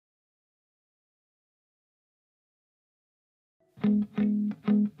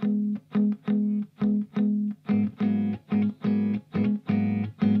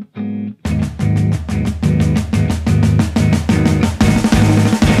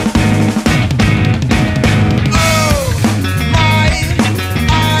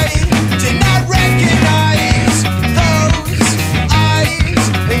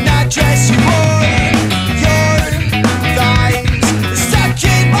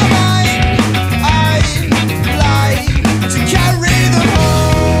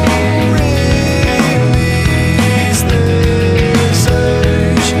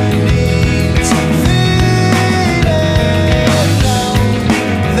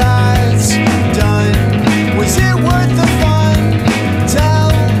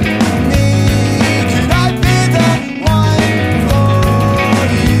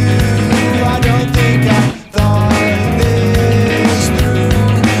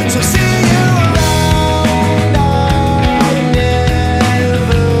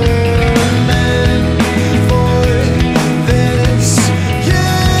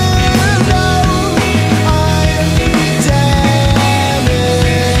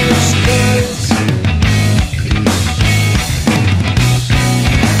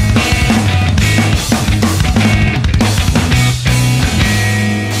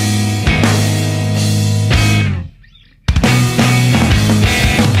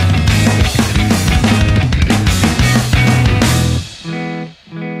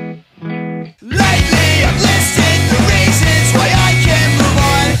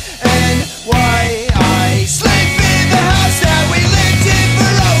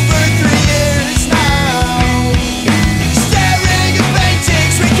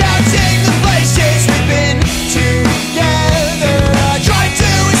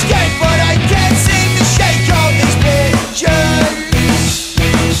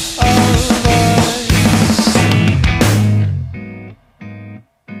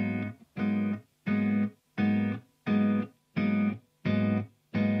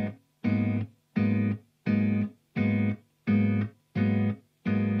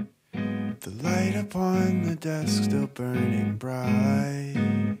upon the desk still burning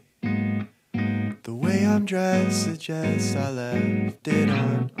bright. The way I'm dressed suggests I left it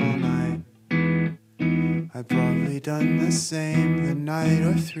on all night. I'd probably done the same the night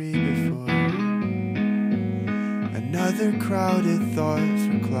or three before. Another crowded thought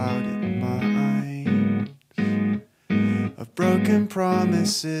for clouded minds of broken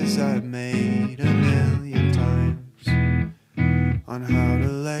promises I've made 1,000,000 times on how to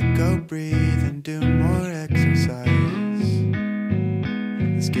let go, breathe, and do more exercise.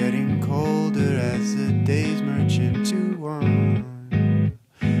 It's getting colder as the days merge into one.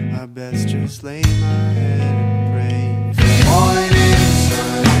 I best just lay my head and pray for morning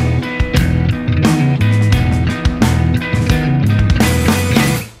sun.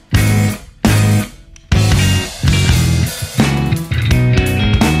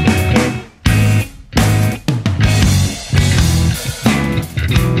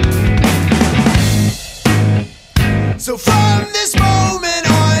 So from this moment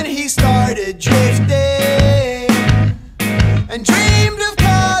on, he started drifting and dreamed of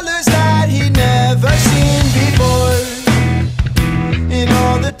colors that he'd never seen before, in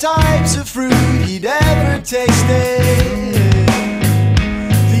all the types of fruit he'd ever tasted.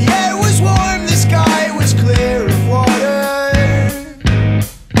 The air was warm, the sky was clear of water.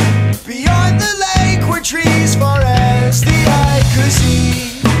 Beyond the lake were trees far as the eye could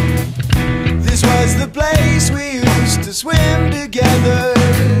see. This was the place we used to swim together.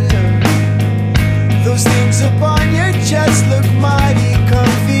 Those things upon your chest look mighty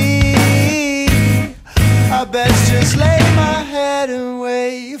comfy. I best just lay my head and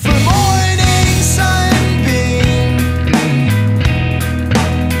wait for more.